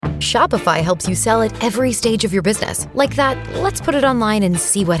Shopify helps you sell at every stage of your business. Like that, let's put it online and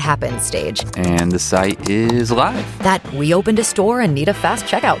see what happens stage. And the site is live. That we opened a store and need a fast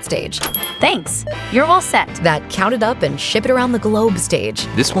checkout stage. Thanks. You're all set. That count it up and ship it around the globe stage.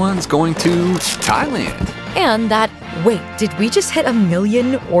 This one's going to Thailand. And that, wait, did we just hit 1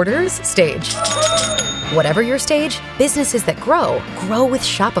 million orders stage? Whatever your stage, businesses that grow with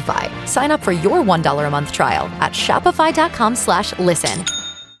Shopify. Sign up for your $1 a month trial at shopify.com/listen.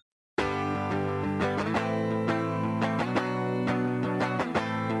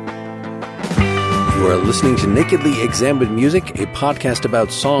 You are listening to Nakedly Examined Music, a podcast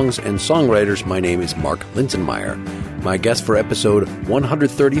about songs and songwriters. My name is Mark Linsenmeyer. My guest for episode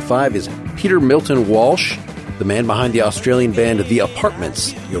 135 is Peter Milton Walsh, the man behind the Australian band The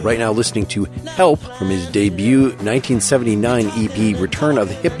Apartments. You're right now listening to Help from his debut 1979 EP, Return of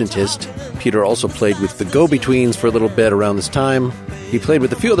the Hypnotist. Peter also played with the Go-Betweens for a little bit around this time. He played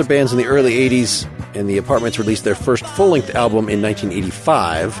with a few other bands in the early 80s, and The Apartments released their first full-length album in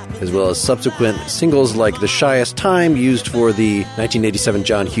 1985, as well as subsequent singles like The Shyest Time, used for the 1987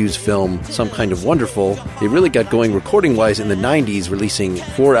 John Hughes film Some Kind of Wonderful. They really got going recording-wise in the 90s, releasing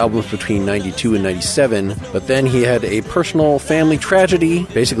 4 albums between 92 and 97, but then he had a personal family tragedy,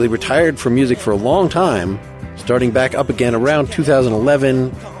 basically retired from music for a long time, starting back up again around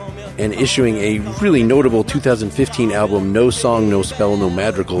 2011, and issuing a really notable 2015 album, No Song, No Spell, No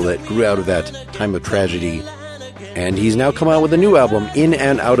Madrigal, that grew out of that time of tragedy. And he's now come out with a new album, In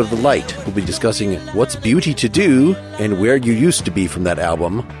and Out of the Light. We'll be discussing What's Beauty to Do and Where You Used to Be from that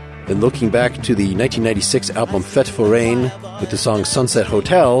album. Then looking back to the 1996 album Fête Foraine with the song Sunset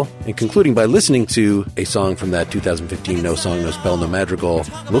Hotel, and concluding by listening to a song from that 2015 No Song, No Spell, No Madrigal,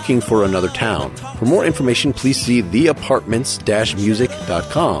 Looking for Another Town. For more information, please see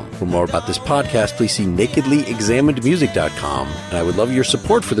theapartments-music.com. For more about this podcast, please see nakedlyexaminedmusic.com. And I would love your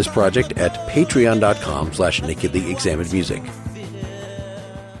support for this project at patreon.com/nakedlyexaminedmusic.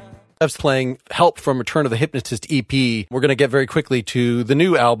 Playing Help from Return of the Hypnotist EP. We're going to get very quickly to the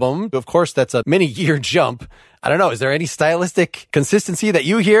new album. Of course, that's a many-year jump. I don't know, is there any stylistic consistency that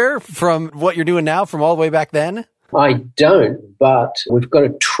you hear from what you're doing now from all the way back then? I don't, but we've got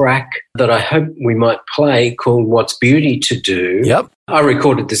a track that I hope we might play called What's Beauty to Do. Yep. I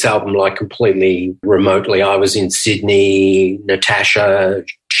recorded this album like completely remotely. I was in Sydney. Natasha,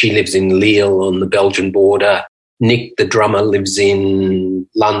 she lives in Lille on the Belgian border. Nick, the drummer, lives in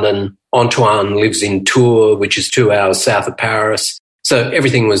London. Antoine lives in Tours, which is 2 hours south of Paris. So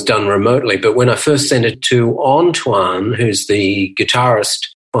everything was done remotely. But when I first sent it to Antoine, who's the guitarist,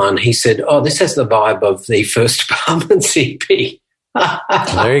 he said, "Oh, this has the vibe of the First Apartments EP." There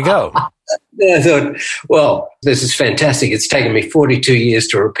you go. I thought, well, this is fantastic. It's taken me 42 years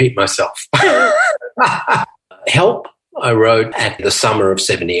to repeat myself. Help, I wrote at the summer of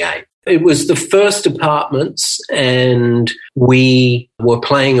 78. It was the First Apartments, and we were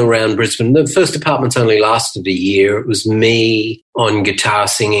playing around Brisbane. The First Apartments only lasted a year. It was me on guitar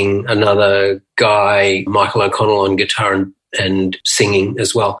singing, another guy, Michael O'Connell, on guitar and singing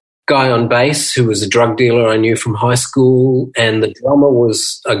as well. Guy on bass, who was a drug dealer I knew from high school, and the drummer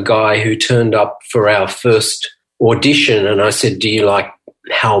was a guy who turned up for our first audition, and I said, "Do you like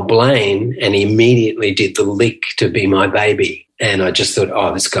Hal Blaine?" And he immediately did the lick to Be My Baby. And I just thought,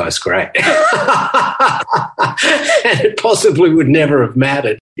 oh, this guy's great. And it possibly would never have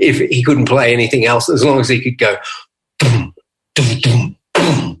mattered if he couldn't play anything else, as long as he could go, boom, boom, boom,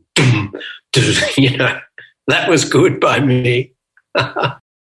 boom, boom, boom. You know, that was good by me.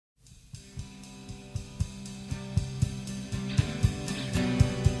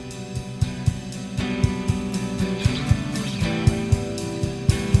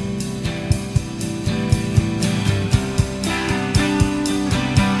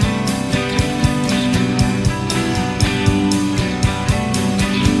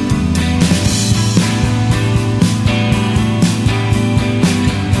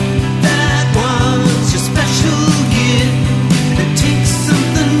 That was your special year. It takes some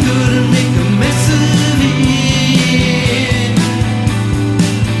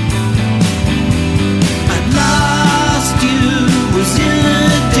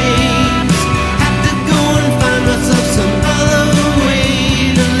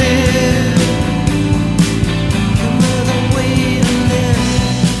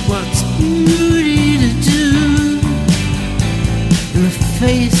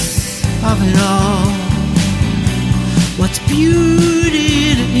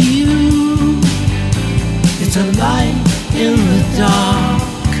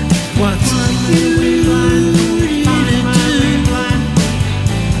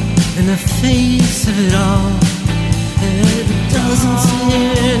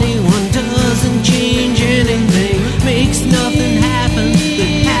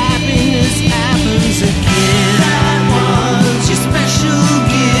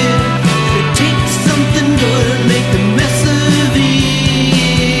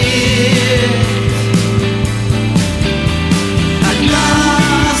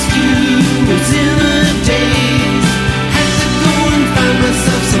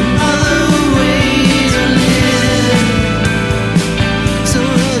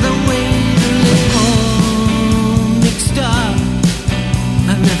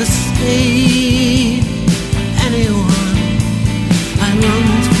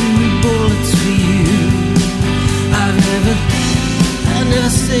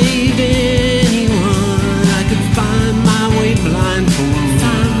save anyone. I could find my way blindfold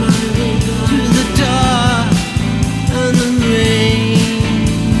to the dark and the rain.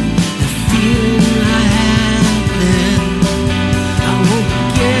 The feeling I had then, I won't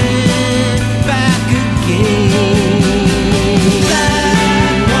get back again.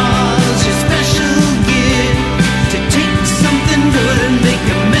 That was your special gift, to take something good and make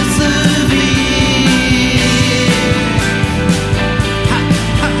a mess of it.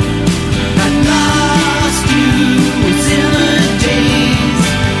 I lost you within a days.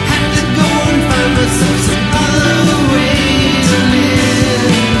 Had to go and find myself some other way to live.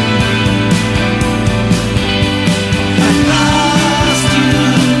 I lost you.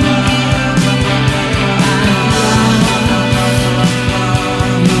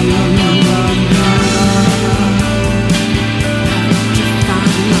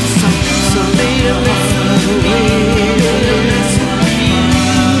 So made a mess of me, made a mess of you,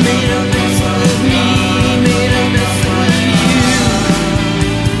 made a mess of me, made a mess of you.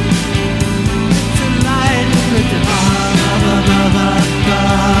 To light in the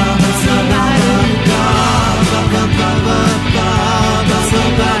dark, it's the light in the dark, it's the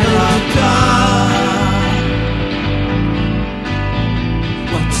light in the dark.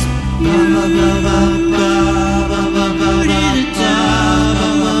 What's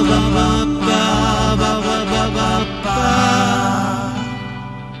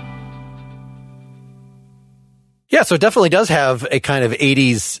Yeah, so it definitely does have a kind of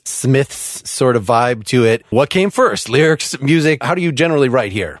 80s Smiths sort of vibe to it. What came first? Lyrics, music? How do you generally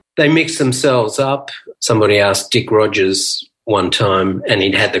write here? They mix themselves up. Somebody asked Dick Rogers one time, and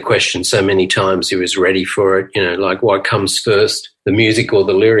he'd had the question so many times he was ready for it, like what comes first, the music or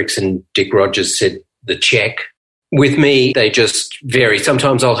the lyrics? And Dick Rogers said the check. With me, they just vary.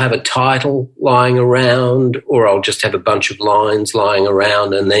 Sometimes I'll have a title lying around, or I'll just have a bunch of lines lying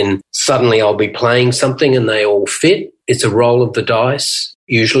around, and then suddenly I'll be playing something and they all fit. It's a roll of the dice,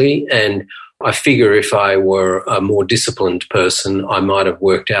 usually, and I figure if I were a more disciplined person, I might have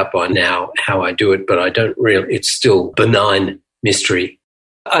worked out by now how I do it, but I don't really. It's still benign mystery.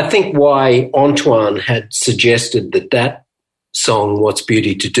 I think why Antoine had suggested that song, What's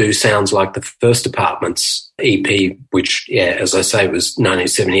Beauty to Do, sounds like the First Apartments EP, which, as I say, was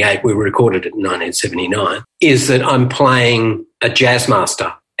 1978. We recorded it in 1979, is that I'm playing a jazz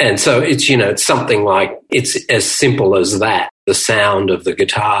master. And so it's, it's something like, it's as simple as that. The sound of the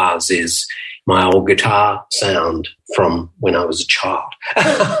guitars is my old guitar sound from when I was a child.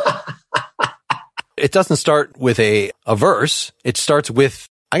 It doesn't start with a verse. It starts with,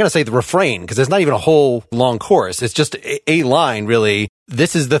 I'm going to say, the refrain, because there's not even a whole long chorus. It's just a line, really.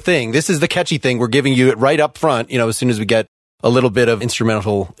 This is the thing. This is the catchy thing. We're giving you it right up front, as soon as we get a little bit of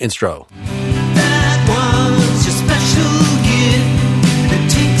instrumental intro. That was your special gift. It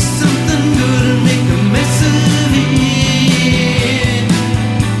takes something good and make a mess of it.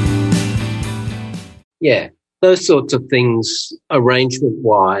 Yeah, those sorts of things,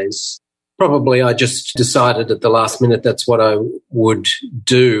 arrangement-wise. Probably I just decided at the last minute that's what I would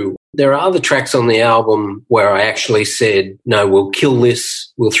do. There are other tracks on the album where I actually said, no, we'll kill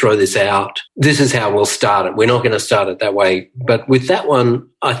this, we'll throw this out. This is how we'll start it. We're not going to start it that way. But with that one,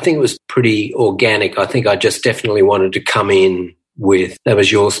 I think it was pretty organic. I think I just definitely wanted to come in with, that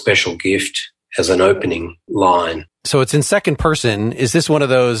was your special gift, as an opening line. So it's in second person. Is this one of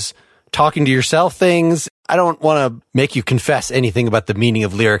those talking to yourself things? I don't want to make you confess anything about the meaning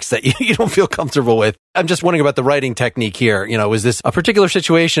of lyrics that you don't feel comfortable with. I'm just wondering about the writing technique here. Was this a particular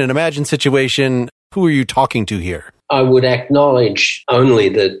situation, an imagined situation? Who are you talking to here? I would acknowledge only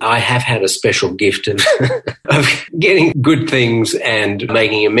that I have had a special gift of getting good things and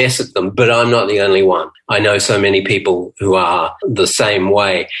making a mess of them, but I'm not the only one. I know so many people who are the same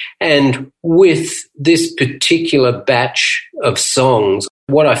way. And with this particular batch of songs,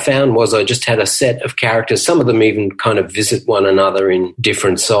 what I found was I just had a set of characters. Some of them even kind of visit one another in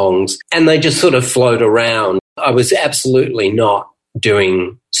different songs, and they just sort of float around. I was absolutely not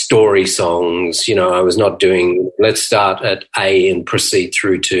doing story songs. I was not doing, let's start at A and proceed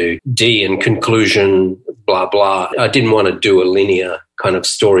through to D and conclusion, blah, blah. I didn't want to do a linear kind of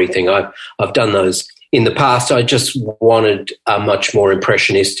story thing. I've done those in the past. I just wanted a much more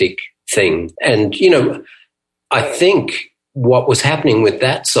impressionistic thing. And, I think what was happening with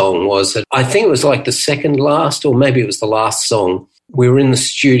that song was that I think it was like the second last, or maybe it was the last song. We were in the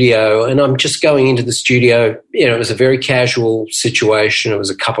studio, and I'm just going into the studio. It was a very casual situation. It was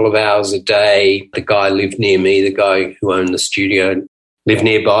a couple of hours a day. The guy lived near me, the guy who owned the studio. lived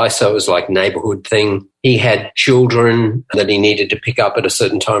nearby, so it was like a neighborhood thing. He had children that he needed to pick up at a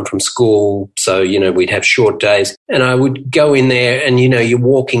certain time from school. So, we'd have short days. And I would go in there and, you're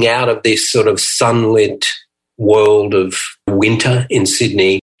walking out of this sort of sunlit world of winter in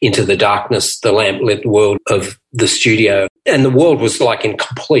Sydney into the darkness, the lamplit world of the studio. And the world was like in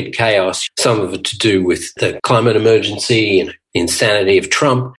complete chaos, some of it to do with the climate emergency and the insanity of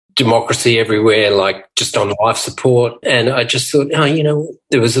Trump. Democracy everywhere, like just on life support. And I just thought,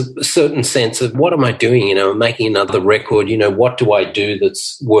 there was a certain sense of what am I doing? I'm making another record. What do I do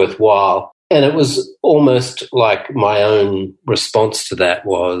that's worthwhile? And it was almost like my own response to that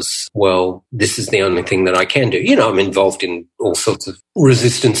was, well, this is the only thing that I can do. I'm involved in all sorts of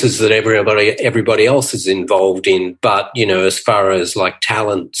resistances that everybody else is involved in. But, as far as like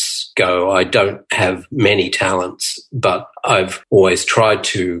talents go, I don't have many talents, but I've always tried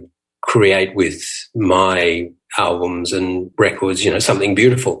to create with my albums and records, something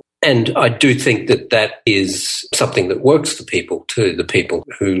beautiful. And I do think that is something that works for people too, the people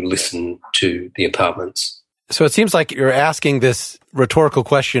who listen to The Apartments. So it seems like you're asking this rhetorical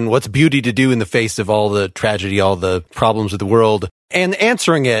question, what's beauty to do in the face of all the tragedy, all the problems of the world, and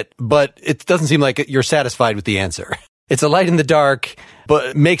answering it, but it doesn't seem like you're satisfied with the answer. It's a light in the dark,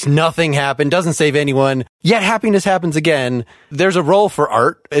 but makes nothing happen, doesn't save anyone, yet happiness happens again. There's a role for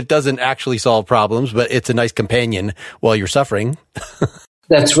art. It doesn't actually solve problems, but it's a nice companion while you're suffering.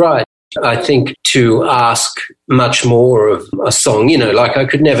 That's right. I think to ask much more of a song, like I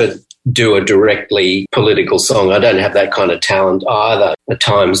could never do a directly political song. I don't have that kind of talent either. The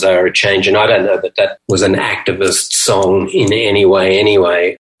times they are a change, and I don't know that was an activist song in any way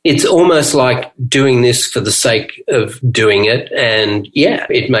anyway. It's almost like doing this for the sake of doing it, and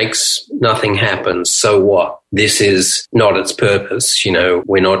it makes nothing happen. So what? This is not its purpose.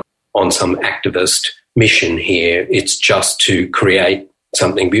 We're not on some activist mission here. It's just to create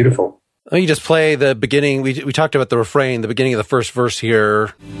something beautiful. Oh, you just play the beginning. We talked about the refrain, the beginning of the first verse here.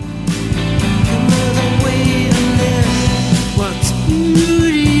 What's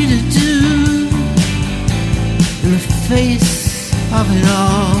beauty to do in the face of it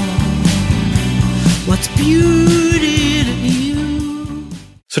all? What's beauty to you?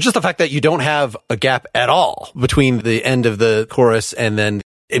 So just the fact that you don't have a gap at all between the end of the chorus and then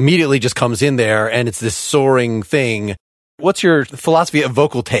immediately just comes in there and it's this soaring thing. What's your philosophy of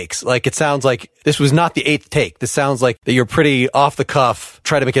vocal takes? Like, it sounds like this was not the 8th take. This sounds like that you're pretty off the cuff,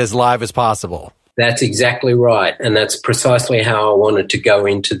 try to make it as live as possible. That's exactly right. And that's precisely how I wanted to go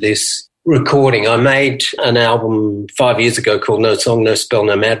into this recording. I made an album 5 years ago called No Song, No Spell,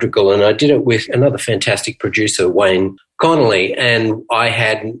 No Madrigal, and I did it with another fantastic producer, Wayne Connolly. And I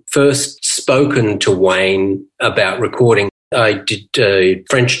had first spoken to Wayne about recording. I did a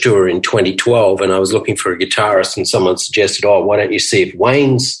French tour in 2012 and I was looking for a guitarist, and someone suggested, why don't you see if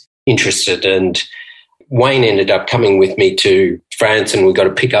Wayne's interested? And Wayne ended up coming with me to France, and we got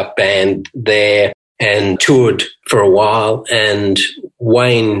a pickup band there and toured for a while. And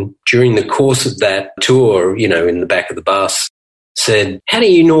Wayne, during the course of that tour, in the back of the bus, said, how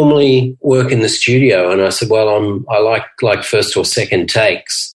do you normally work in the studio? And I said, well, I like first or second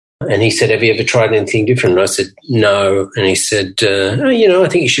takes. And he said, have you ever tried anything different? And I said, no. And he said, I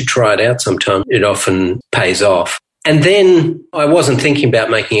think you should try it out sometime. It often pays off. And then I wasn't thinking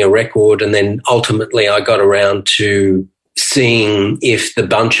about making a record. And then ultimately I got around to seeing if the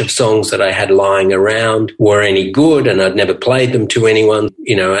bunch of songs that I had lying around were any good, and I'd never played them to anyone,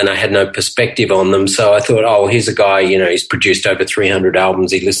 and I had no perspective on them. So I thought, here's a guy, he's produced over 300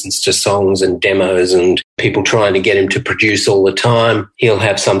 albums. He listens to songs and demos and people trying to get him to produce all the time. He'll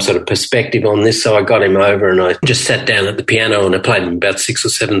have some sort of perspective on this. So I got him over and I just sat down at the piano and I played him about 6 or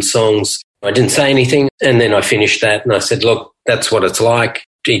 7 songs. I didn't say anything. And then I finished that and I said, look, that's what it's like.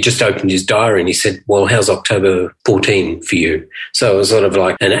 He just opened his diary and he said, well, how's October 14 for you? So it was sort of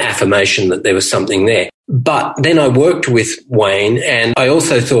like an affirmation that there was something there. But then I worked with Wayne and I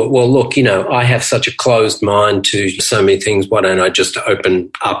also thought, well, look, I have such a closed mind to so many things. Why don't I just open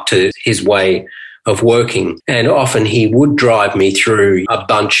up to his way of working? And often he would drive me through a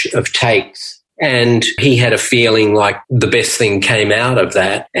bunch of takes. And he had a feeling like the best thing came out of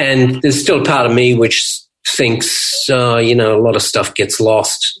that. And there's still a part of me which thinks, a lot of stuff gets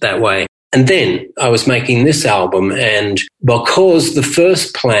lost that way. And then I was making this album, and because the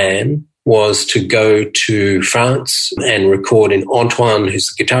first plan was to go to France and record in Antoine,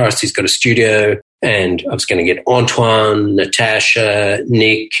 who's the guitarist, he's got a studio, and I was going to get Antoine, Natasha,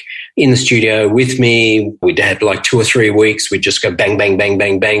 Nick, in the studio with me. We'd had like 2 or 3 weeks. We'd just go bang, bang, bang,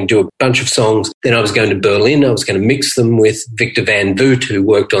 bang, bang, do a bunch of songs. Then I was going to Berlin. I was going to mix them with Victor Van Voot, who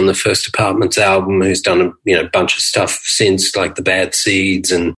worked on the First Apartments album, who's done a bunch of stuff since, like the Bad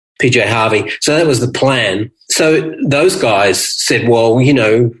Seeds and PJ Harvey. So that was the plan. So those guys said, well,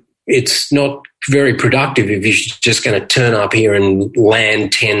 it's not very productive if you're just going to turn up here and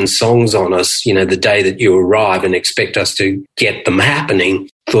land 10 songs on us, the day that you arrive and expect us to get them happening.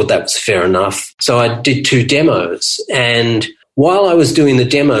 Thought that was fair enough. So I did 2 demos. And while I was doing the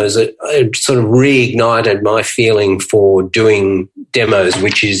demos, it sort of reignited my feeling for doing demos,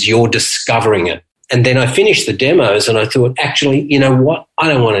 which is you're discovering it. And then I finished the demos and I thought, actually, you know what? I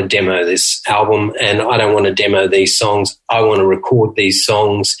don't want to demo this album and I don't want to demo these songs. I want to record these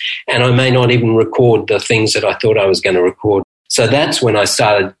songs, and I may not even record the things that I thought I was going to record. So that's when I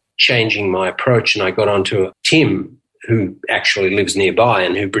started changing my approach, and I got onto Tim, who actually lives nearby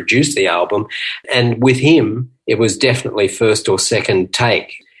and who produced the album. And with him, it was definitely first or second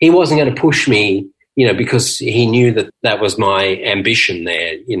take. He wasn't going to push me, because he knew that that was my ambition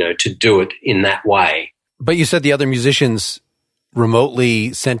there, to do it in that way. But you said the other musicians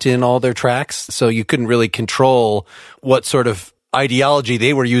remotely sent in all their tracks, so you couldn't really control what sort of ideology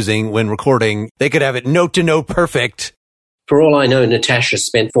they were using when recording. They could have it note to note perfect. For all I know, Natasha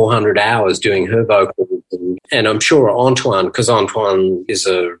spent 400 hours doing her vocals. And I'm sure Antoine, because Antoine is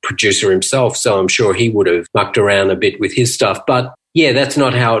a producer himself, so I'm sure he would have mucked around a bit with his stuff. But yeah, that's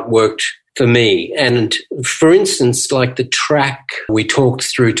not how it worked for me. And for instance, like the track We Talked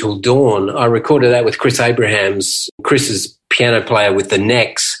Through Till Dawn, I recorded that with Chris Abrahams. Chris is piano player with the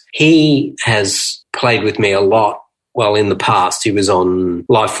Necks. He has played with me a lot. Well, in the past, he was on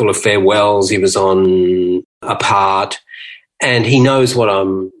Life Full of Farewells. He was on Apart. And he knows what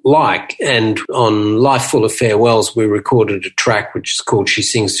I'm like. And on Life Full of Farewells, we recorded a track which is called She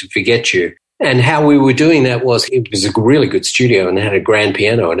Sings to Forget You. And how we were doing that was, it was a really good studio and it had a grand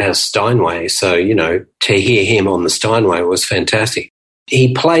piano. It has Steinway. So, to hear him on the Steinway was fantastic.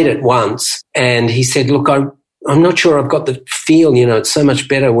 He played it once and he said, look, I'm not sure I've got the feel, it's so much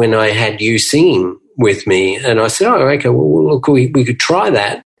better when I had you singing with me. And I said, oh, okay, well, look, we could try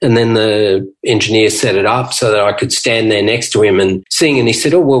that. And then the engineer set it up so that I could stand there next to him and sing. And he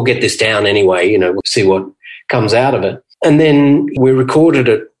said, oh, we'll get this down anyway, we'll see what comes out of it. And then we recorded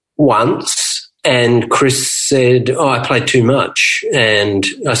it once and Chris said, oh, I played too much. And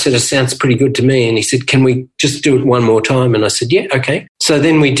I said, it sounds pretty good to me. And he said, can we just do it one more time? And I said, yeah, okay. So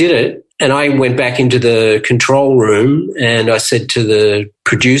then we did it. And I went back into the control room and I said to the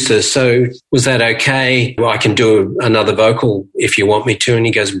producer, so was that okay? Well, I can do another vocal if you want me to. And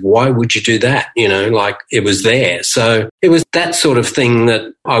he goes, why would you do that? It was there. So it was that sort of thing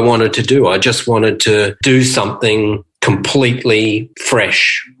that I wanted to do. I just wanted to do something completely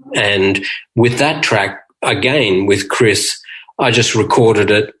fresh. And with that track, again, with Chris, I just recorded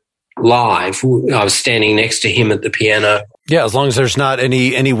it live. I was standing next to him at the piano. Yeah, as long as there's not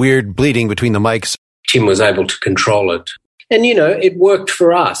any weird bleeding between the mics. Tim was able to control it. And, it worked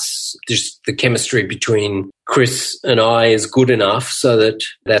for us. Just the chemistry between Chris and I is good enough so that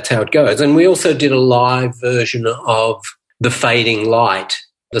that's how it goes. And we also did a live version of The Fading Light.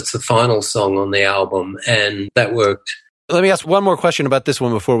 That's the final song on the album, and that worked. Let me ask one more question about this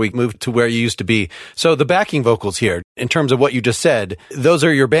one before we move to where you used to be. So the backing vocals here, in terms of what you just said, those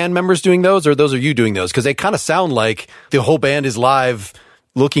are your band members doing those, or those are you doing those? Because they kind of sound like the whole band is live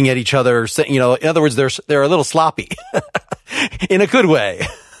looking at each other. In other words, they're a little sloppy in a good way.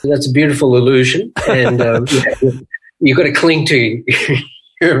 That's a beautiful illusion. And you've got to cling to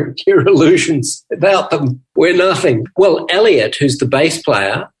your illusions about them. We're nothing. Well, Elliot, who's the bass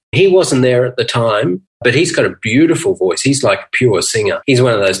player, he wasn't there at the time. But he's got a beautiful voice. He's like a pure singer. He's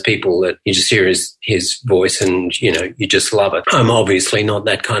one of those people that you just hear his voice and, you just love it. I'm obviously not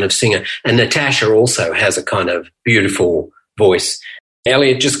that kind of singer. And Natasha also has a kind of beautiful voice.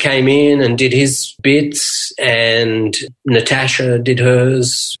 Elliot just came in and did his bits and Natasha did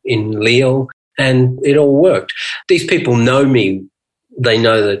hers in Lille and it all worked. These people know me. They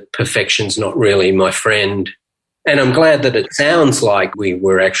know that perfection's not really my friend. And I'm glad that it sounds like we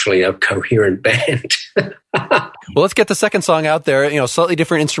were actually a coherent band. Well, let's get the second song out there. Slightly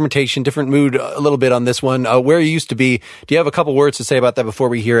different instrumentation, different mood a little bit on this one. Where You Used to Be. Do you have a couple words to say about that before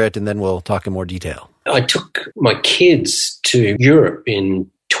we hear it? And then we'll talk in more detail. I took my kids to Europe in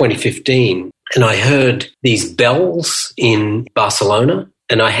 2015 and I heard these bells in Barcelona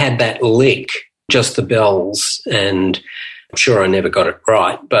and I had that lick, just the bells. And I'm sure I never got it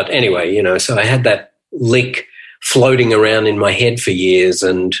right. But anyway, so I had that lick floating around in my head for years.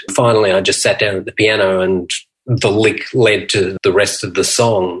 And finally, I just sat down at the piano and the lick led to the rest of the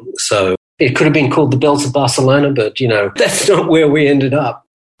song. So it could have been called The Bells of Barcelona, but, that's not where we ended up.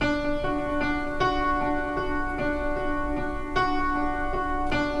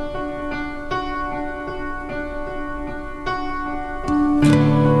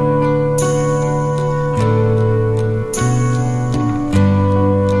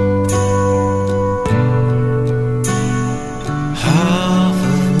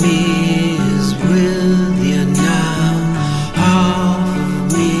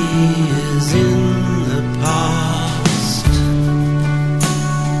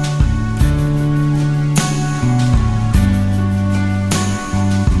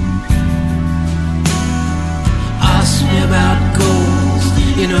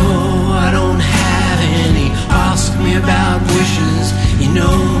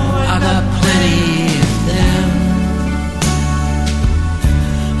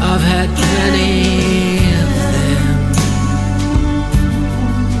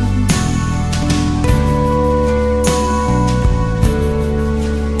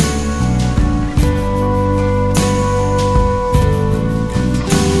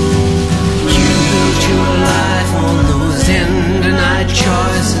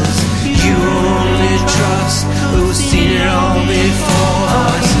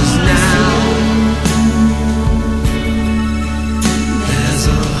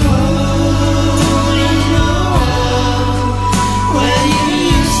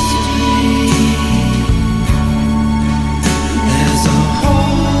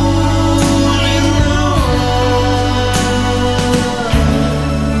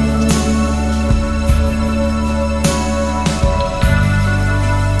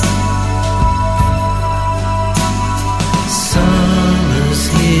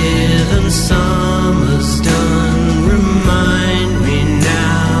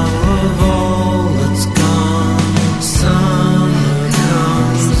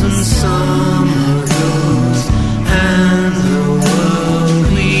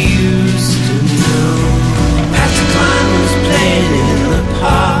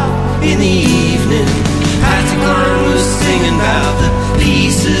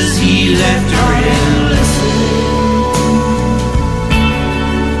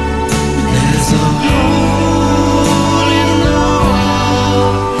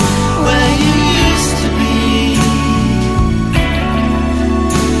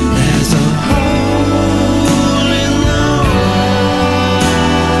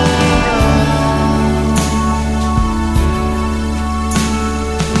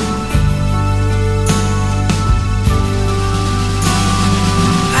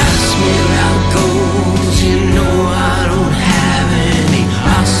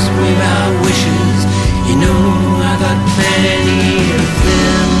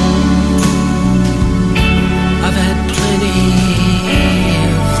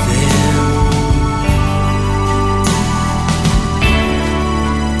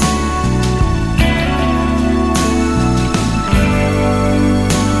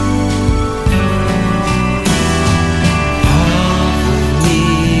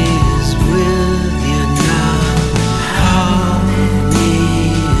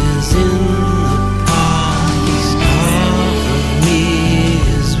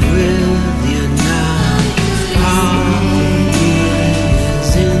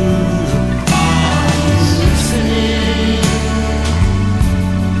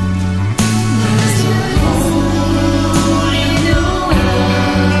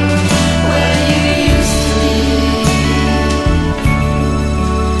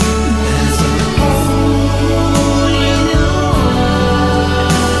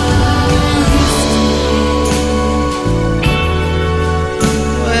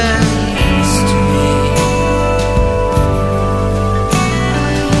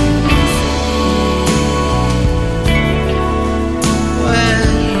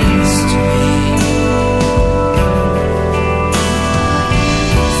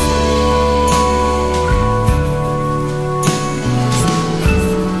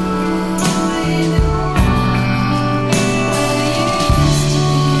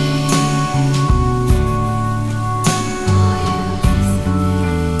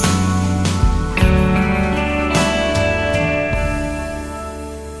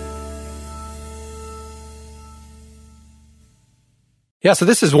 Yeah, so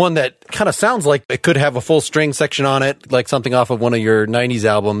this is one that kind of sounds like it could have a full string section on it, like something off of one of your 90s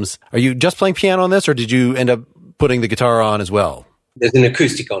albums. Are you just playing piano on this, or did you end up putting the guitar on as well? There's an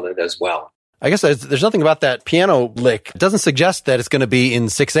acoustic on it as well. I guess there's nothing about that piano lick. It doesn't suggest that it's going to be in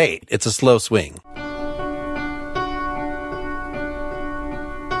 6/8. It's a slow swing.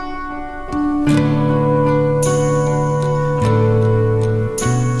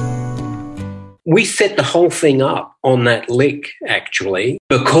 we set the whole thing up on that lick, actually,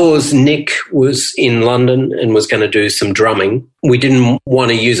 because Nick was in London and was going to do some drumming. We didn't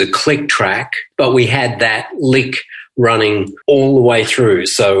want to use a click track, but we had that lick running all the way through.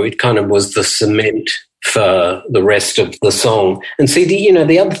 So it kind of was the cement for the rest of the song. And see,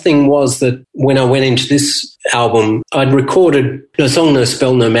 the other thing was that when I went into this album, I'd recorded No Song, No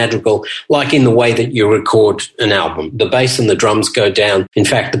Spell, No Madrigal, like in the way that you record an album. The bass and the drums go down. In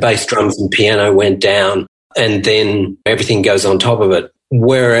fact, the bass, drums and piano went down, and then everything goes on top of it.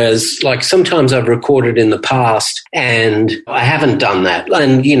 Whereas, like, sometimes I've recorded in the past and I haven't done that.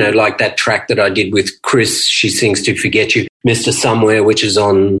 And, like that track that I did with Chris, She Sings to Forget You, Mr. Somewhere, which is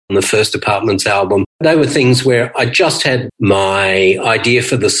on the First Apartments album. They were things where I just had my idea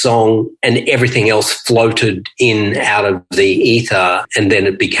for the song and everything else floated in out of the ether, and then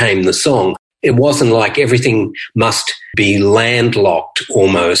it became the song. It wasn't like everything must be landlocked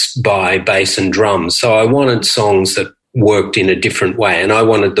almost by bass and drums. So I wanted songs that worked in a different way, and I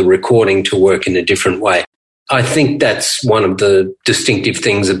wanted the recording to work in a different way. I think that's one of the distinctive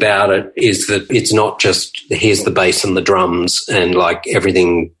things about it, is that it's not just here's the bass and the drums and like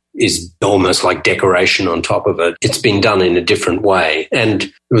everything is almost like decoration on top of it. It's been done in a different way, and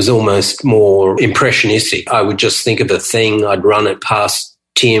it was almost more impressionistic. I would just think of a thing, I'd run it past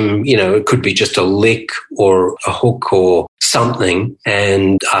Tim, it could be just a lick or a hook or something,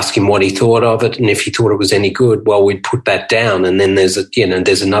 and ask him what he thought of it. And if he thought it was any good, well, we'd put that down. And then there's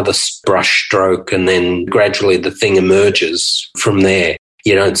another brush stroke, and then gradually the thing emerges from there.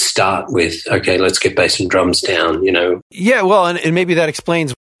 You don't start with, okay, let's get bass and drums down, Yeah, well, and maybe that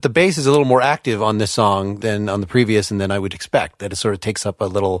explains the bass is a little more active on this song than on the previous, and then I would expect that it sort of takes up a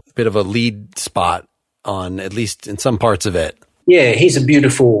little bit of a lead spot on, at least in some parts of it. Yeah, he's a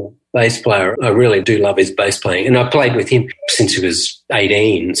beautiful bass player. I really do love his bass playing. And I played with him since he was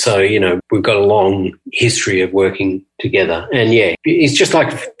 18. So, we've got a long history of working together. And yeah, he's just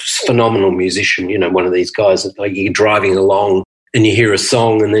like a phenomenal musician, one of these guys that like you're driving along and you hear a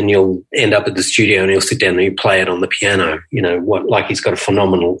song and then you'll end up at the studio and he'll sit down and you play it on the piano, like he's got a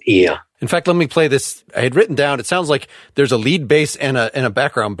phenomenal ear. In fact, let me play this. I had written down, it sounds like there's a lead bass and a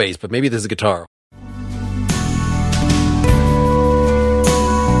background bass, but maybe there's a guitar.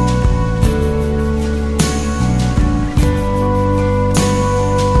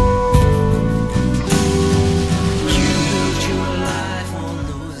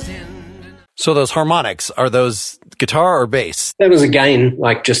 So those harmonics, are those guitar or bass? That was, again,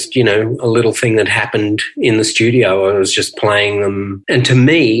 like just, a little thing that happened in the studio. I was just playing them. And to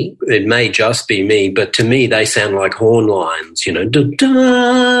me, it may just be me, but to me, they sound like horn lines,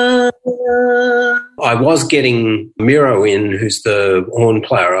 Da-da. I was getting Miro in, who's the horn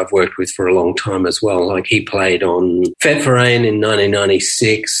player I've worked with for a long time as well. Like he played on Fet Forain in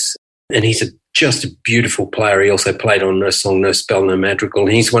 1996, and he's just a beautiful player. He also played on No Song, No Spell, No Madrigal.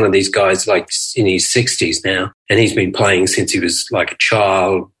 And he's one of these guys like in his 60s now. And he's been playing since he was like a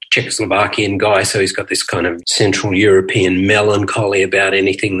child, Czechoslovakian guy. So he's got this kind of Central European melancholy about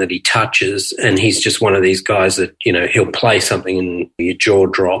anything that he touches. And he's just one of these guys that, he'll play something and your jaw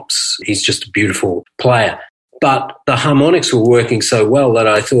drops. He's just a beautiful player. But the harmonics were working so well that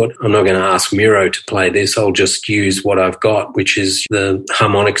I thought, I'm not going to ask Miro to play this. I'll just use what I've got, which is the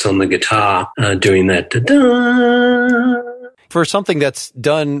harmonics on the guitar, doing that. Da-da. For something that's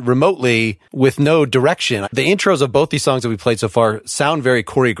done remotely with no direction, the intros of both these songs that we played so far sound very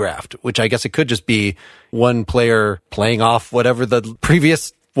choreographed, which I guess it could just be one player playing off whatever the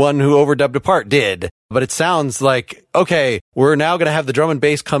previous one who overdubbed a part did. But it sounds like, okay, we're now going to have the drum and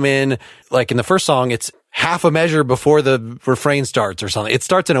bass come in. Like in the first song, it's half a measure before the refrain starts or something. It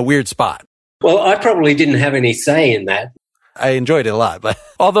starts in a weird spot. Well, I probably didn't have any say in that. I enjoyed it a lot, but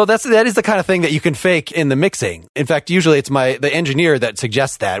although that is the kind of thing that you can fake in the mixing. In fact, usually it's the engineer that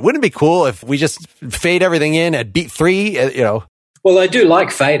suggests that. Wouldn't it be cool if we just fade everything in at beat 3, Well, I do like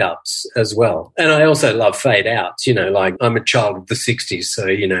fade ups as well. And I also love fade outs, like I'm a child of the 60s. So,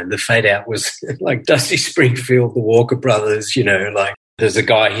 the fade out was like Dusty Springfield, the Walker Brothers, like there's a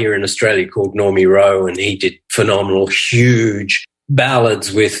guy here in Australia called Normie Rowe, and he did phenomenal, huge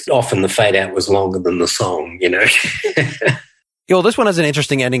ballads with often the fade out was longer than the song, Well, this one has an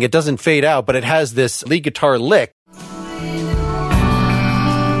interesting ending. It doesn't fade out, but it has this lead guitar lick.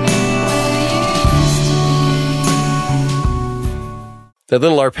 The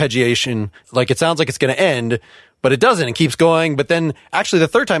little arpeggiation, like it sounds like it's going to end, but it doesn't. It keeps going. But then actually the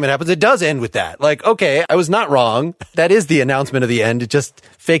third time it happens, it does end with that. Like, okay, I was not wrong. That is the announcement of the end. It just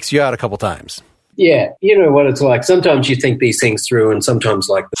fakes you out a couple times. Yeah, you know what it's like. Sometimes you think these things through, and sometimes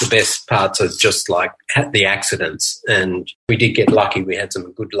like the best parts are just like the accidents. And we did get lucky. We had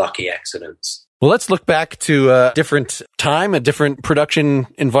some good lucky accidents. Well, let's look back to a different time, a different production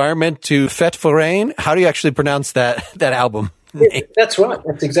environment, to Fête Foraine. How do you actually pronounce that album? Yeah, that's right.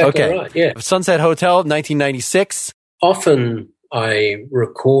 That's exactly okay. right. Yeah. Sunset Hotel, 1996. Often I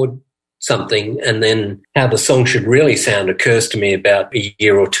record something and then how the song should really sound occurs to me about a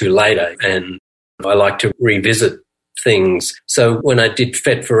year or two later. And I like to revisit things. So when I did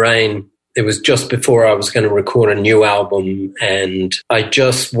Fête Foraine, it was just before I was going to record a new album, and I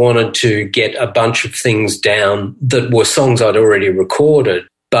just wanted to get a bunch of things down that were songs I'd already recorded,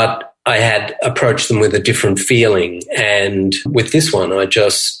 but I had approached them with a different feeling. And with this one, I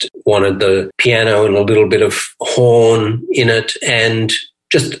just wanted the piano and a little bit of horn in it and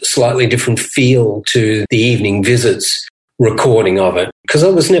just a slightly different feel to the Evening Visits recording of it, because I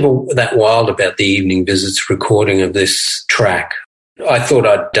was never that wild about the Evening Visits recording of this track. I thought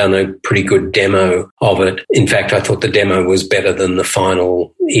I'd done a pretty good demo of it. In fact, I thought the demo was better than the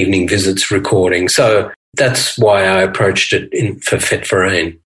final Evening Visits recording. So that's why I approached it for Fête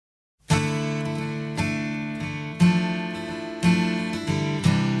Foraine.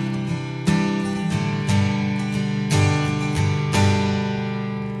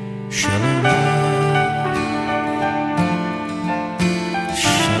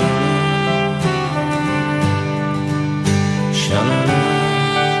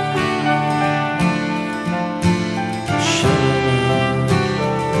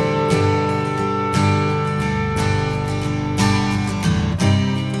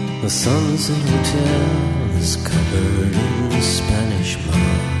 The Sunset Hotel is covered in Spanish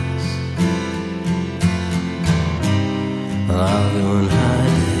moss. I'll go and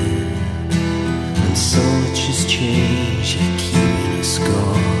hide it, and so much has changed, you're keeping a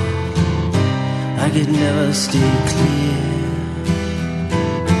score. I could never stay clear,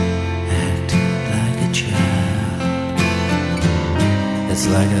 act like a child. It's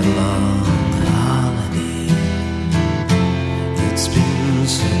like a long holiday. It's been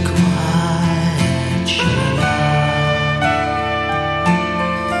so quiet.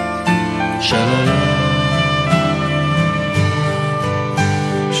 Sha-la-la, sha-la-la,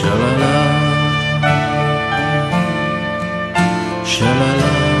 sha-la-la,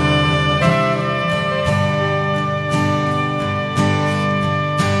 sha-la-la.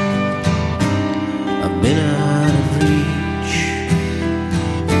 I've been out of reach.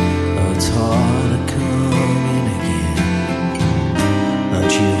 Oh, it's hard to come in again.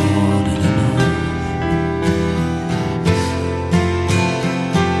 Aren't you wanted enough?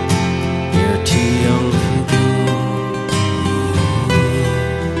 You're too young for ghosts.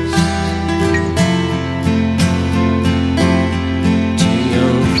 Too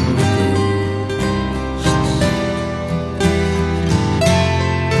young for ghosts.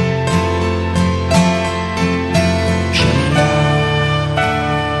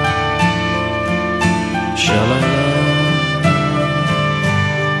 Sha-la-la,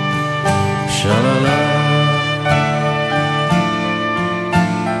 sha-la-la. Sha-la-la, sha-la-la.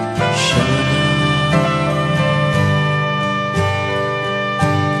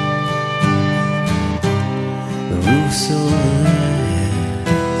 The roof's overheads,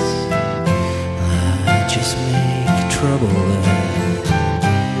 I just make trouble there.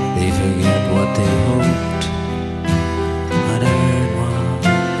 They forget what they hoped, whatever it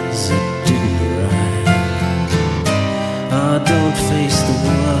was, it didn't right. Oh, don't face the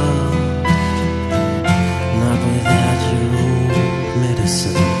world, not without your old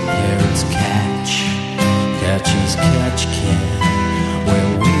medicine. Here it's catch as catch can, where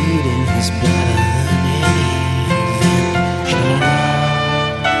waiting is better than any event. Sha-la-la,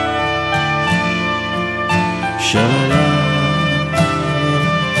 sha-la-la,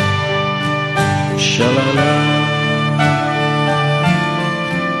 sha-la-la,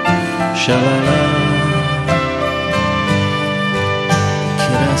 sha-la-la.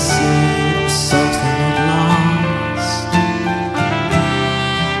 Could I see something I've lost?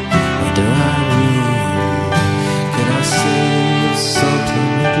 Or do I read? Could I see something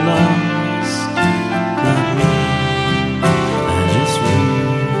I've lost? Not me, I just read.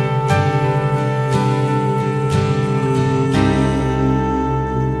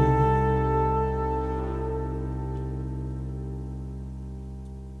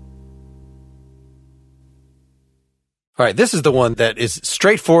 All right, this is the one that is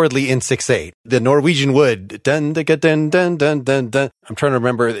straightforwardly in 6/8. The Norwegian Wood. Dun, dun, dun, dun, dun, dun, dun. I'm trying to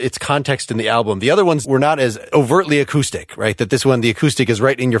remember its context in the album. The other ones were not as overtly acoustic, right? That this one, the acoustic is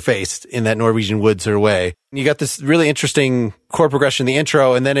right in your face in that Norwegian Wood sort of way. You got this really interesting chord progression in the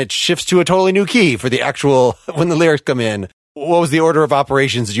intro, and then it shifts to a totally new key for the actual, when the lyrics come in. What was the order of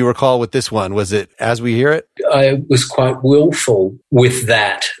operations, do you recall, with this one? Was it As We Hear It? I was quite willful with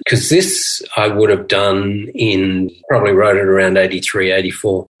that, because this I would have done probably wrote it around 83,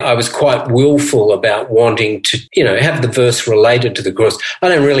 84. I was quite willful about wanting to, have the verse related to the chorus. I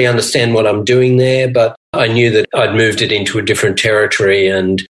don't really understand what I'm doing there, but I knew that I'd moved it into a different territory,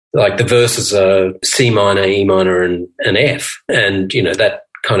 and like the verses are C minor, E minor, and F. And, that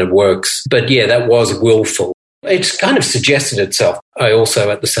kind of works. But yeah, that was willful. It's kind of suggested itself. I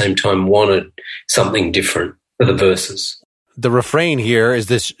also, at the same time, wanted something different for the verses. The refrain here is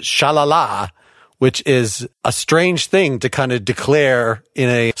this sha-la-la, which is a strange thing to kind of declare in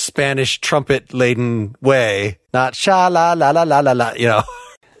a Spanish trumpet-laden way. Not sha-la-la-la-la-la-la,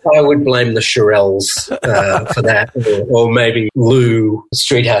 I would blame the Shirelles for that, or maybe Lou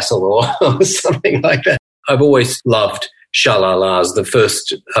Street Hustle or something like that. I've always loved Sha-La-Las. The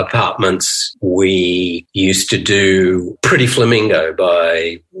first apartments we used to do Pretty Flamingo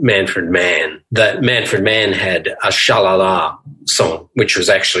by Manfred Mann. That Manfred Mann had a Sha-La-La song, which was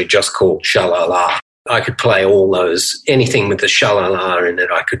actually just called Sha-La-La. I could play all those, anything with the Sha-La-La in it,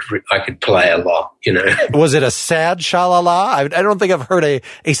 I could play a lot, Was it a sad Sha-La-La? I don't think I've heard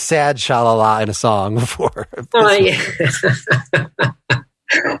a sad Sha-La-La in a song before. Oh, yeah.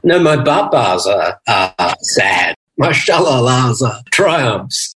 No, my babas are sad. My Sha-La-Las are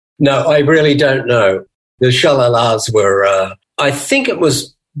triumphs. No, I really don't know. The Sha-La-Las were, I think it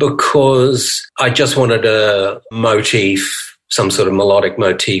was because I just wanted a motif, some sort of melodic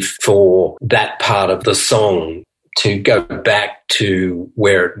motif for that part of the song to go back to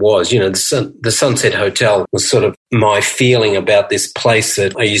where it was. The Sunset Hotel was sort of my feeling about this place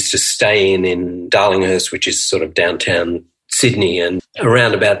that I used to stay in Darlinghurst, which is sort of downtown Sydney. And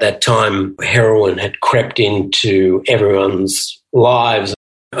around about that time, heroin had crept into everyone's lives.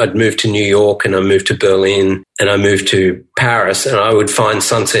 I'd moved to New York, and I moved to Berlin, and I moved to Paris, and I would find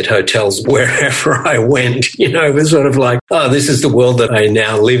Sunset Hotels wherever I went. It was sort of like, oh, this is the world that I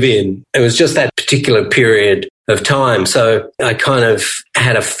now live in. It was just that particular period of time. So I kind of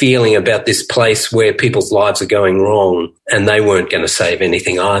had a feeling about this place where people's lives are going wrong, and they weren't going to save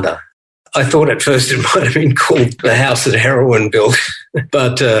anything either. I thought at first it might have been called The House That Heroin Built,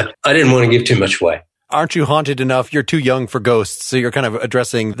 but I didn't want to give too much away. Aren't you haunted enough? You're too young for ghosts, so you're kind of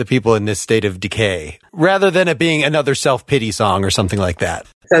addressing the people in this state of decay, rather than it being another self-pity song or something like that.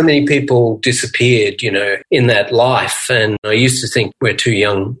 So many people disappeared, in that life, and I used to think we're too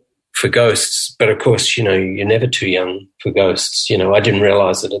young for ghosts, but of course, you're never too young for ghosts. I didn't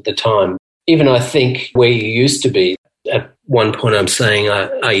realize it at the time. Even I think Where You Used to Be, at one point I'm saying,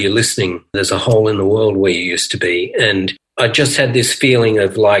 are you listening? There's a hole in the world where you used to be. And I just had this feeling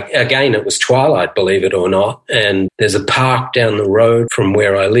of like, again, it was twilight, believe it or not. And there's a park down the road from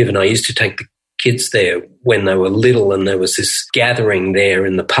where I live. And I used to take the kids there when they were little. And there was this gathering there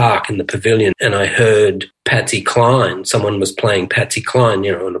in the park, in the pavilion. And I heard Patsy Cline. Someone was playing Patsy Cline,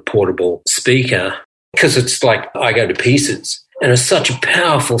 on a portable speaker. Because it's like I Go to Pieces. And it's such a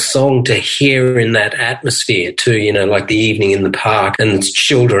powerful song to hear in that atmosphere too, like the evening in the park and it's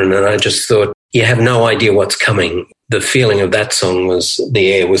children. And I just thought, you have no idea what's coming. The feeling of that song was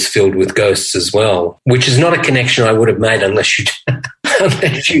the air was filled with ghosts as well, which is not a connection I would have made unless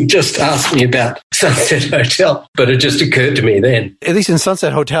you just asked me about Sunset Hotel. But it just occurred to me then. At least in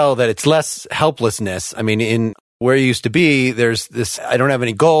Sunset Hotel, that it's less helplessness. I mean, in Where You Used to Be, there's this, I don't have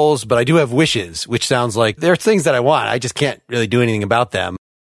any goals, but I do have wishes, which sounds like there are things that I want. I just can't really do anything about them.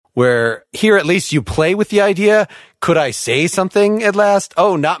 Where here, at least you play with the idea. Could I say something at last?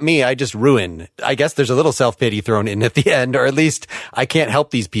 Oh, not me. I just ruin. I guess there's a little self-pity thrown in at the end, or at least I can't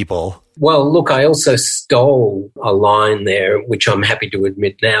help these people. Well, look, I also stole a line there, which I'm happy to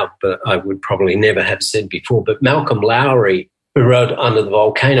admit now, but I would probably never have said before. But Malcolm Lowry, who wrote Under the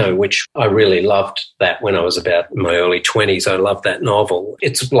Volcano, which I really loved that when I was about in my early 20s. I loved that novel.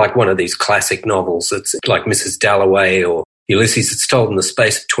 It's like one of these classic novels. It's like Mrs. Dalloway or Ulysses. It's told in the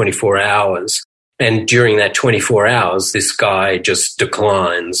space of 24 hours. And during that 24 hours, this guy just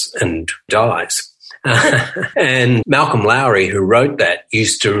declines and dies. And Malcolm Lowry, who wrote that,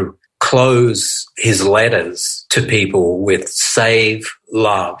 used to close his letters to people with "Save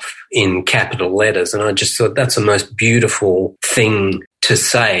Love" in capital letters. And I just thought that's the most beautiful thing to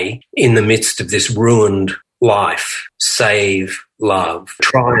say in the midst of this ruined life. Save love.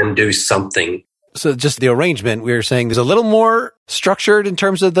 Try and do something. So just the arrangement, we were saying is a little more structured in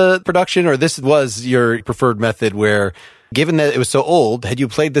terms of the production, or this was your preferred method where, given that it was so old, had you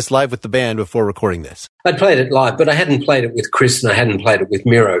played this live with the band before recording this? I'd played it live, but I hadn't played it with Chris and I hadn't played it with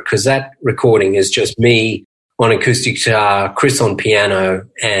Miro, because that recording is just me on acoustic guitar, Chris on piano,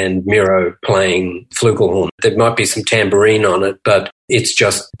 and Miro playing flugelhorn. There might be some tambourine on it, but it's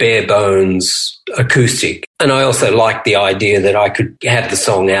just bare bones acoustic. And I also like the idea that I could have the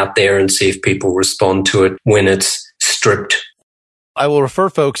song out there and see if people respond to it when it's stripped. I will refer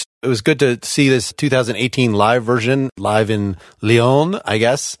folks. It was good to see this 2018 live version, live in Lyon, I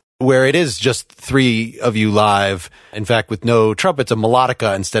guess, where it is just three of you live. In fact, with no trumpets, a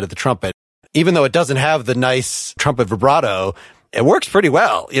melodica instead of the trumpet. Even though it doesn't have the nice trumpet vibrato, it works pretty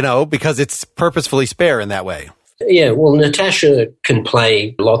well, because it's purposefully spare in that way. Yeah, well, Natasha can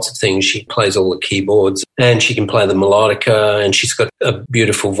play lots of things. She plays all the keyboards and she can play the melodica and she's got a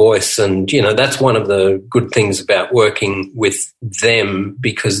beautiful voice. And, that's one of the good things about working with them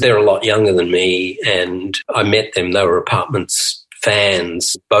because they're a lot younger than me and I met them. They were Apartments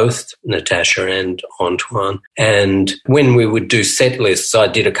fans, both Natasha and Antoine. And when we would do set lists, I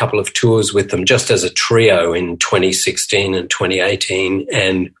did a couple of tours with them just as a trio in 2016 and 2018.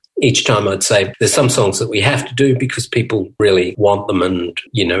 And each time I'd say, there's some songs that we have to do because people really want them and,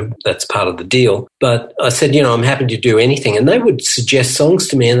 that's part of the deal. But I said, I'm happy to do anything. And they would suggest songs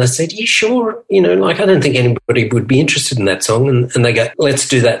to me and I said, you sure? I don't think anybody would be interested in that song. And they go, let's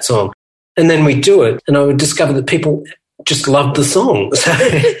do that song. And then we do it. And I would discover that people just loved the song.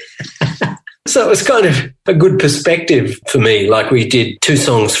 So it was kind of a good perspective for me. Like we did two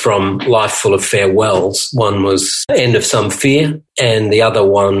songs from Life Full of Farewells. One was End of Some Fear and the other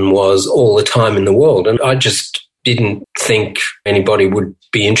one was All the Time in the World. And I just didn't think anybody would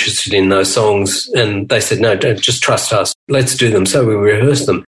be interested in those songs. And they said, no, don't, just trust us. Let's do them. So we rehearsed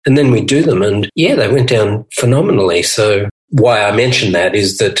them and then we do them. And yeah, they went down phenomenally. So why I mention that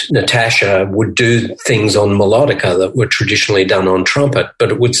is that Natasha would do things on melodica that were traditionally done on trumpet,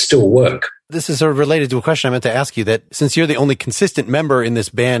 but it would still work. This is sort of related to a question I meant to ask you, that since you're the only consistent member in this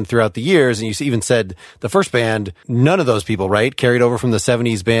band throughout the years, and you even said the first band, none of those people, right, carried over from the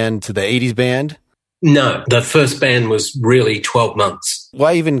 70s band to the 80s band? No, the first band was really 12 months.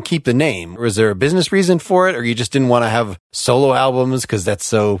 Why even keep the name? Was there a business reason for it, or you just didn't want to have solo albums because that's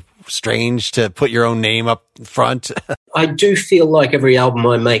so strange to put your own name up front? I do feel like every album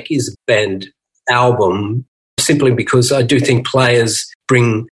I make is a band album, simply because I do think players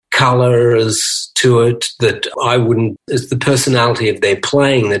bring colours to it that I wouldn't. It's the personality of their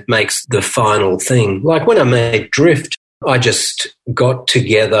playing that makes the final thing. Like when I made Drift, I just got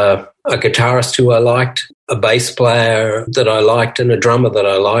together a guitarist who I liked, a bass player that I liked, and a drummer that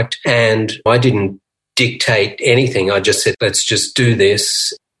I liked, and I didn't dictate anything. I just said, let's just do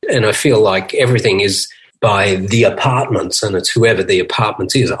this. And I feel like everything is by the Apartments, and it's whoever the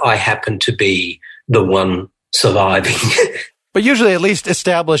Apartments is. I happen to be the one surviving. But usually at least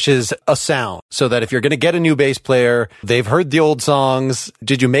establishes a sound so that if you're going to get a new bass player, they've heard the old songs.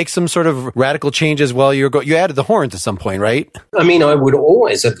 Did you make some sort of radical changes while you added the horns at some point, right? I mean, I would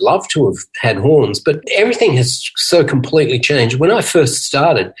always have loved to have had horns, but everything has so completely changed. When I first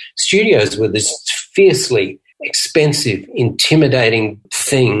started, studios were this fiercely expensive, intimidating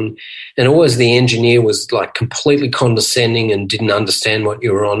thing. And always the engineer was like completely condescending and didn't understand what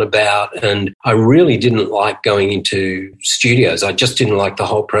you were on about. And I really didn't like going into studios. I just didn't like the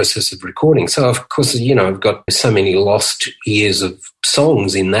whole process of recording. So, of course, I've got so many lost years of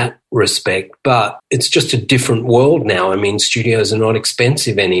songs in that respect, but it's just a different world now. I mean, studios are not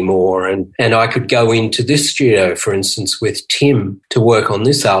expensive anymore. And I could go into this studio, for instance, with Tim to work on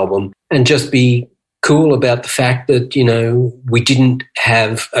this album and just be cool about the fact that, we didn't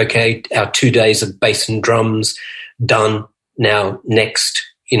have, our 2 days of bass and drums done now next,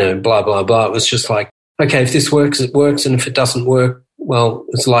 blah, blah, blah. It was just like, okay, if this works, it works. And if it doesn't work, well,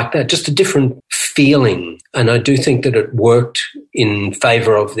 it's like that. Just a different feeling. And I do think that it worked in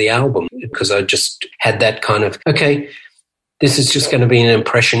favor of the album because I just had that kind of, okay, this is just going to be an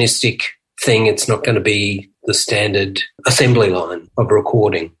impressionistic thing. It's not going to be the standard assembly line of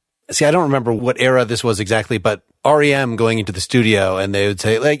recording. See, I don't remember what era this was exactly, but REM going into the studio and they would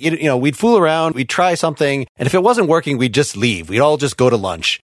say, like, we'd fool around, we'd try something, and if it wasn't working, we'd just leave. We'd all just go to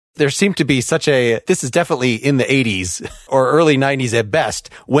lunch. There seemed to be this is definitely in the 80s or early 90s at best,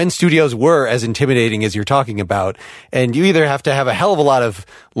 when studios were as intimidating as you're talking about. And you either have to have a hell of a lot of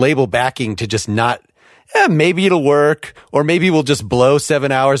label backing to just not, maybe it'll work, or maybe we'll just blow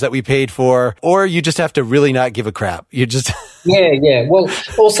 7 hours that we paid for, or you just have to really not give a crap. You just... Yeah. Well,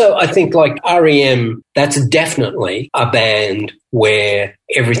 also, I think like REM, that's definitely a band where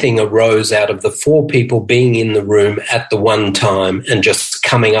everything arose out of the four people being in the room at the one time and just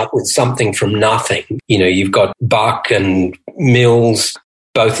coming up with something from nothing. You've got Buck and Mills,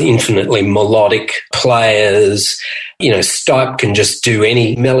 both infinitely melodic players. Stipe can just do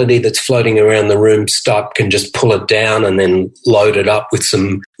any melody that's floating around the room. Stipe can just pull it down and then load it up with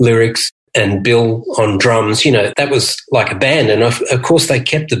some lyrics. And Bill on drums, that was like a band. And of course, they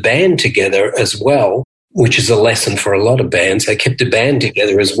kept the band together as well, which is a lesson for a lot of bands. They kept the band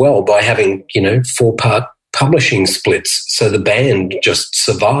together as well by having, 4-part publishing splits. So the band just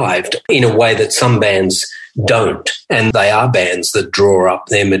survived in a way that some bands don't. And they are bands that draw up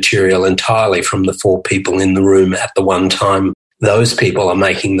their material entirely from the 4 people in the room at the one time. Those people are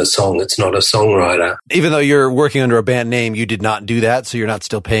making the song. It's not a songwriter. Even though you're working under a band name, you did not do that. So you're not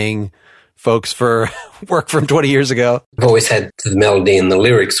still paying folks for work from 20 years ago. I've always had the melody and the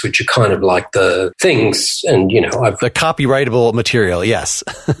lyrics, which are kind of like the things. And, the copyrightable material, yes.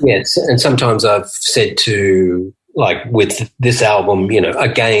 Yes. And sometimes I've said to, like with this album,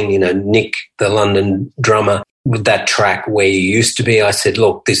 again, Nick, the London drummer, with that track Where You Used to Be, I said,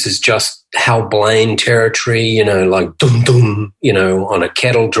 look, this is just Hal Blaine territory, like dum-dum, on a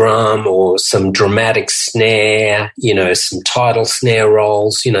kettle drum or some dramatic snare, some tidal snare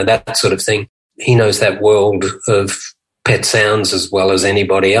rolls, that sort of thing. He knows that world of Pet Sounds as well as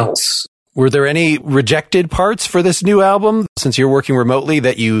anybody else. Were there any rejected parts for this new album? Since you're working remotely,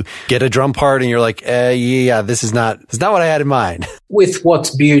 that you get a drum part and you're like, yeah, this is not what I had in mind. With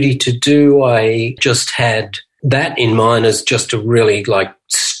What's Beauty to Do, I just had that in mind as just a really like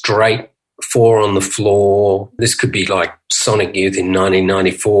straight 4 on the floor. This could be like Sonic Youth in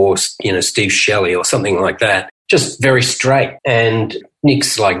 1994, Steve Shelley or something like that. Just very straight. And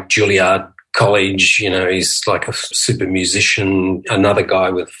Nick's like Juilliard College, he's like a super musician, another guy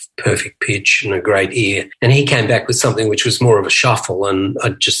with perfect pitch and a great ear. And he came back with something which was more of a shuffle. And I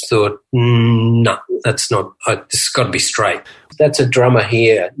just thought, no, that's not, this has got to be straight. That's a drummer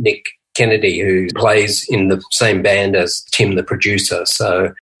here, Nick Kennedy, who plays in the same band as Tim, the producer.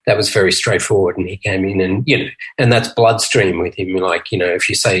 So that was very straightforward. And he came in and, and that's bloodstream with him. Like, if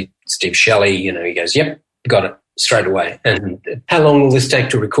you say Steve Shelley, he goes, yep, got it straight away. And how long will this take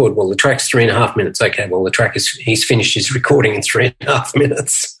to record? Well, the track's 3.5 minutes. Okay, well, he's finished his recording in 3.5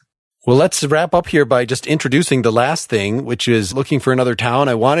 minutes. Well, let's wrap up here by just introducing the last thing, which is Looking for Another Town.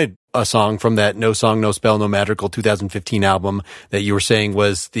 I wanted a song from that No Song, No Spell, No Madrigal 2015 album that you were saying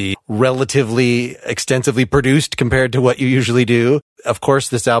was the relatively extensively produced compared to what you usually do. Of course,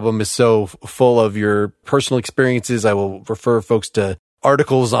 this album is so full of your personal experiences. I will refer folks to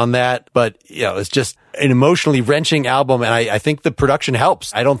articles on that, but it's just an emotionally wrenching album. And I think the production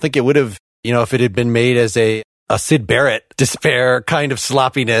helps. I don't think it would have, if it had been made as a Syd Barrett despair kind of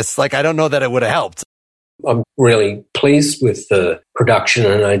sloppiness, like I don't know that it would have helped. I'm really pleased with the production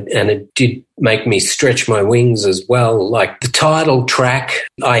and it did make me stretch my wings as well. Like the title track,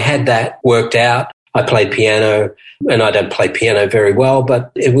 I had that worked out. I played piano and I don't play piano very well,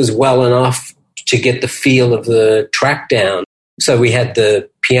 but it was well enough to get the feel of the track down. So we had the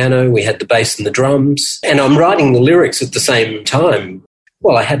piano, we had the bass and the drums, and I'm writing the lyrics at the same time.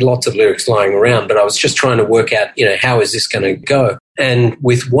 Well, I had lots of lyrics lying around, but I was just trying to work out, how is this going to go? And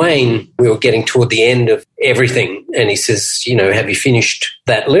with Wayne, we were getting toward the end of everything. And he says, have you finished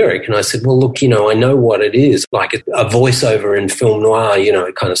that lyric? And I said, well, look, I know what it is. Like a voiceover in film noir,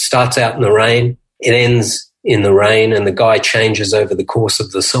 it kind of starts out in the rain, it ends in the rain, and the guy changes over the course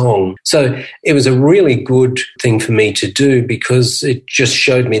of the song. So it was a really good thing for me to do because it just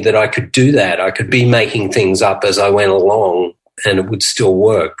showed me that I could do that. I could be making things up as I went along and it would still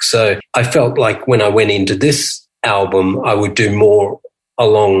work. So I felt like when I went into this album, I would do more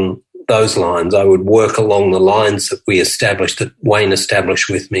along those lines. I would work along the lines that we established, that Wayne established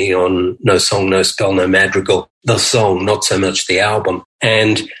with me on No Song, No Spell, No Madrigal, the song, not so much the album.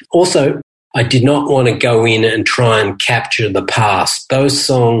 And also, I did not want to go in and try and capture the past. Those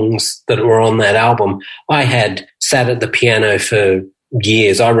songs that were on that album, I had sat at the piano for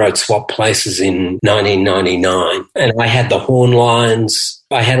years. I wrote Swap Places in 1999 and I had the horn lines.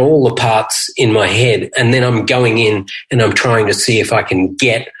 I had all the parts in my head, and then I'm going in and I'm trying to see if I can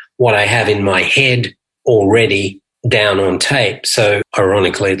get what I have in my head already down on tape. So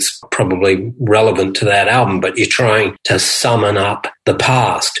ironically, it's probably relevant to that album, but you're trying to summon up the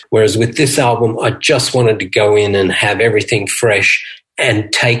past. Whereas with this album, I just wanted to go in and have everything fresh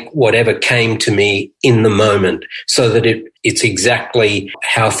and take whatever came to me in the moment so that it's exactly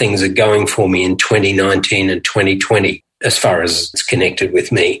how things are going for me in 2019 and 2020 as far as it's connected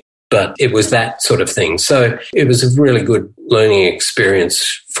with me. But it was that sort of thing. So it was a really good learning experience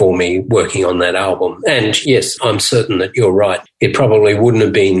for me working on that album. And yes, I'm certain that you're right. It probably wouldn't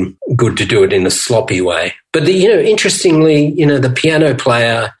have been good to do it in a sloppy way. But interestingly, the piano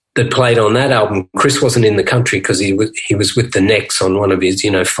player that played on that album. Chris wasn't in the country because he was with the Necks on one of his,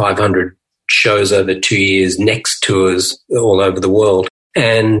 500 shows over 2 years, Necks tours all over the world.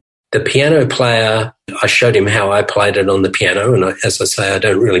 And the piano player, I showed him how I played it on the piano. And as I say, I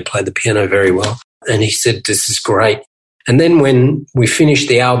don't really play the piano very well. And he said, this is great. And then when we finished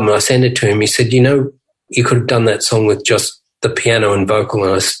the album, I sent it to him. He said, you could have done that song with just the piano and vocal.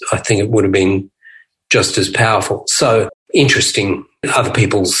 And I think it would have been just as powerful. So interesting other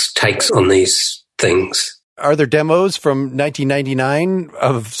people's takes on these things. Are there demos from 1999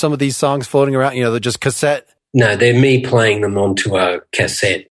 of some of these songs floating around? They're just cassette? No, they're me playing them onto a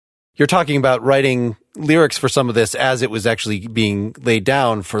cassette. You're talking about writing lyrics for some of this as it was actually being laid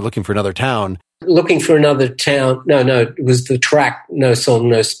down for Looking for Another Town. Looking for Another Town. No, it was the track, No Song,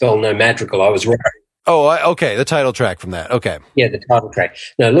 No Spell, No Madrigal. I was right. Oh, okay. The title track from that. Okay. Yeah, the title track.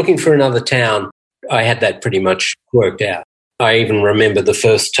 No, Looking for Another Town, I had that pretty much worked out. I even remember the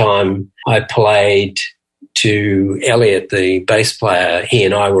first time I played to Elliot, the bass player. He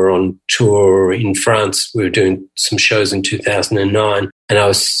and I were on tour in France. We were doing some shows in 2009, and I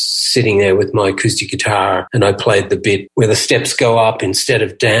was sitting there with my acoustic guitar, and I played the bit where the steps go up instead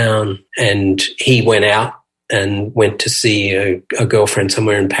of down, and he went out and went to see a girlfriend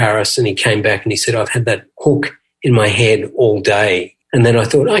somewhere in Paris, and he came back and he said, I've had that hook in my head all day. And then I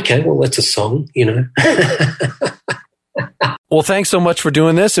thought, okay, well, that's a song, Well, thanks so much for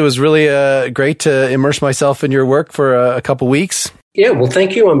doing this. It was really great to immerse myself in your work for a couple weeks. Yeah, well,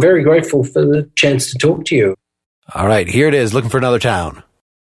 thank you. I'm very grateful for the chance to talk to you. All right, here it is, Looking for Another Town.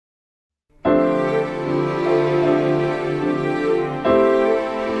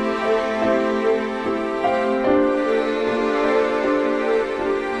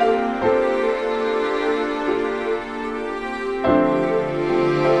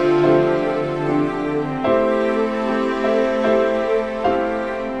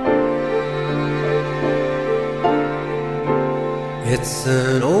 It's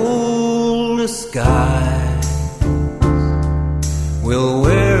an old disguise. We'll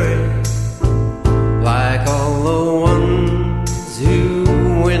wear it like all the ones who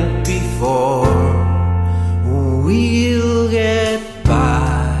went before. We'll get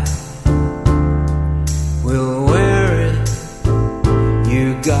by. We'll wear it.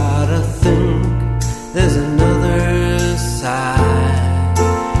 You gotta think there's another side.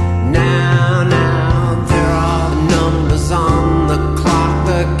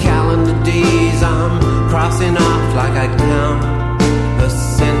 Crossing off like I count the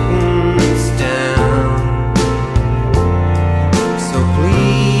sentence down. So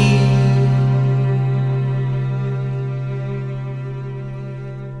please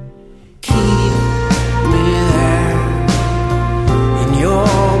keep me there in your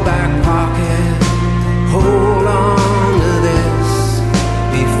back pocket. Hold on to this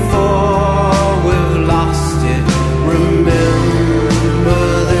before we've lost it. Remember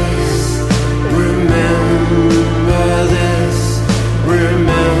this. Remember this,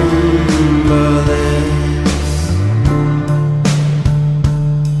 remember this.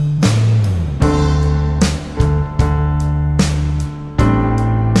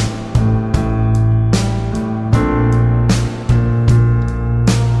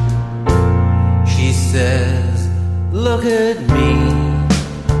 She says, look at me,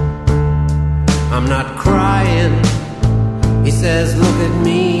 I'm not crying. He says, look at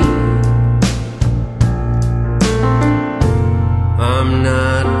me, I'm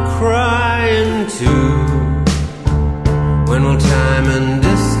not crying too. When will time and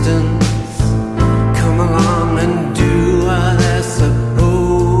distance come along and do what they're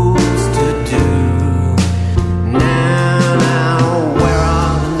supposed to do? Now, where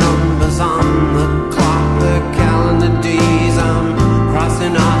are the numbers on the clock, the calendar days? I'm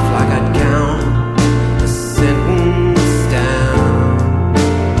crossing off like I'd count a sentence down.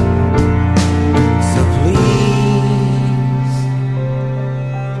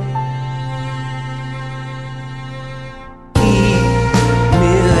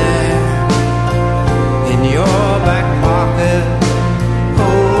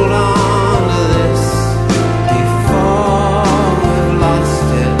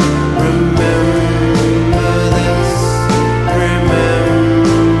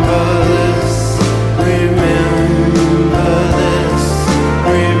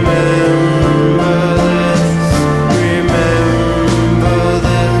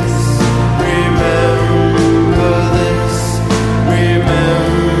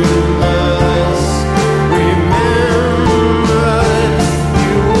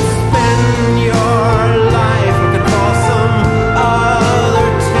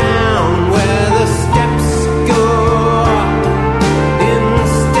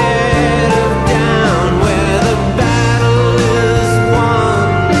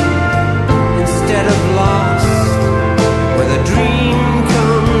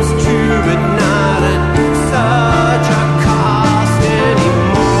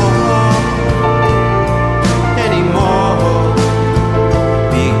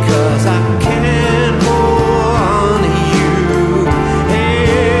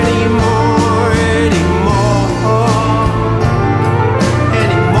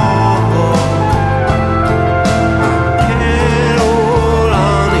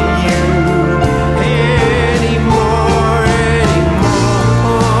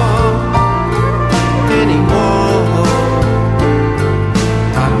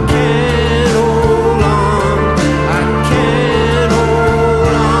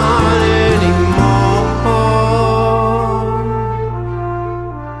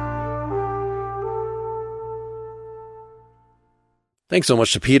 Thanks so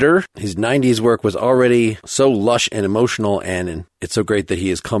much to Peter. His 90s work was already so lush and emotional, and it's so great that he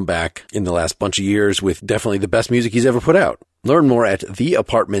has come back in the last bunch of years with definitely the best music he's ever put out. Learn more at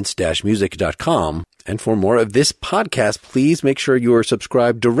theapartments-music.com. And for more of this podcast, please make sure you are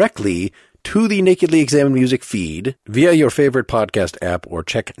subscribed directly to the Nakedly Examined Music feed via your favorite podcast app, or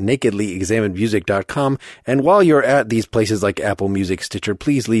check nakedlyexaminedmusic.com. And while you're at these places like Apple Music, Stitcher,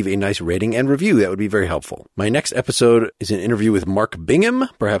 please leave a nice rating and review. That would be very helpful. My next episode is an interview with Mark Bingham,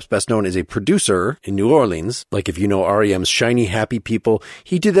 perhaps best known as a producer in New Orleans. Like if you know REM's Shiny Happy People,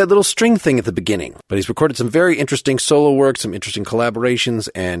 he did that little string thing at the beginning. But he's recorded some very interesting solo work, some interesting collaborations,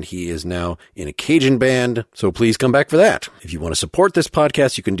 and he is now in a Cajun band. So please come back for that. If you want to support this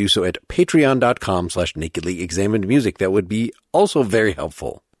podcast, you can do so at patreon.com/nakedlyexaminedmusic. That would be also very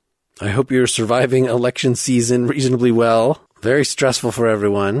helpful. I hope you're surviving election season reasonably well. Very stressful for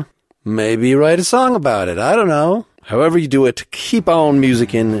everyone. Maybe write a song about it. I don't know. However you do it, keep on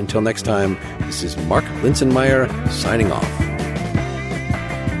musicking. Until next time, this is Mark Linsenmayer signing off.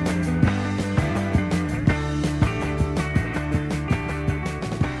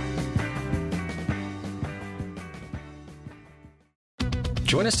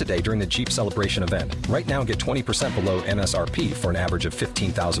 Join us today during the Jeep Celebration event. Right now, get 20% below MSRP for an average of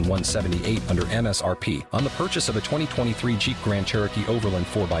 $15,178 under MSRP on the purchase of a 2023 Jeep Grand Cherokee Overland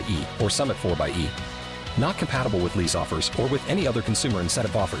 4xE or Summit 4xE. Not compatible with lease offers or with any other consumer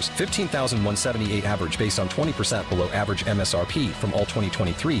incentive offers. $15,178 average based on 20% below average MSRP from all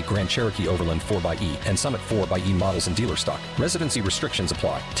 2023 Grand Cherokee Overland 4xE and Summit 4xE models in dealer stock. Residency restrictions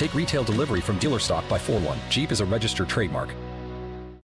apply. Take retail delivery from dealer stock by 4/1. Jeep is a registered trademark.